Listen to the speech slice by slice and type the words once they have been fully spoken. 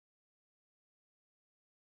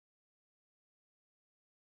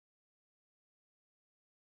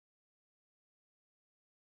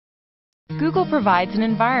Google provides an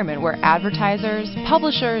environment where advertisers,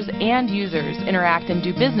 publishers, and users interact and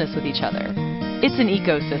do business with each other. It's an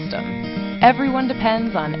ecosystem. Everyone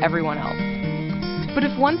depends on everyone else. But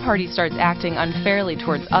if one party starts acting unfairly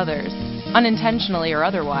towards others, unintentionally or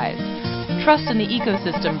otherwise, trust in the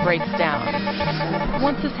ecosystem breaks down.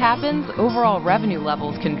 Once this happens, overall revenue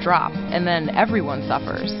levels can drop, and then everyone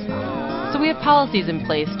suffers. So we have policies in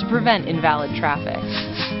place to prevent invalid traffic.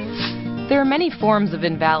 There are many forms of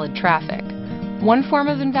invalid traffic. One form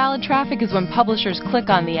of invalid traffic is when publishers click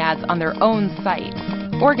on the ads on their own site,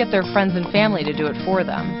 or get their friends and family to do it for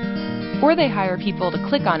them. Or they hire people to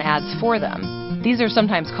click on ads for them. These are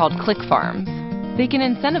sometimes called click farms. They can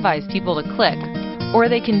incentivize people to click, or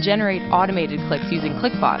they can generate automated clicks using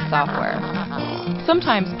ClickBot software.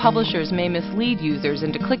 Sometimes publishers may mislead users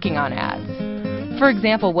into clicking on ads. For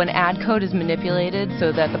example, when ad code is manipulated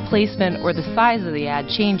so that the placement or the size of the ad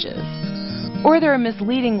changes. Or there are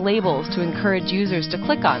misleading labels to encourage users to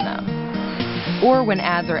click on them. Or when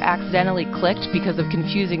ads are accidentally clicked because of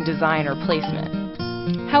confusing design or placement.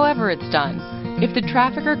 However it's done, if the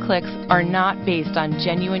traffic or clicks are not based on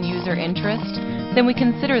genuine user interest, then we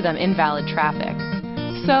consider them invalid traffic.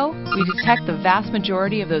 So, we detect the vast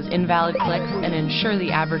majority of those invalid clicks and ensure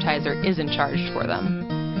the advertiser isn't charged for them.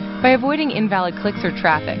 By avoiding invalid clicks or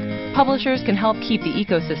traffic, publishers can help keep the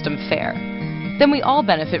ecosystem fair. Then we all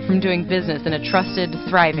benefit from doing business in a trusted,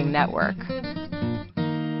 thriving network.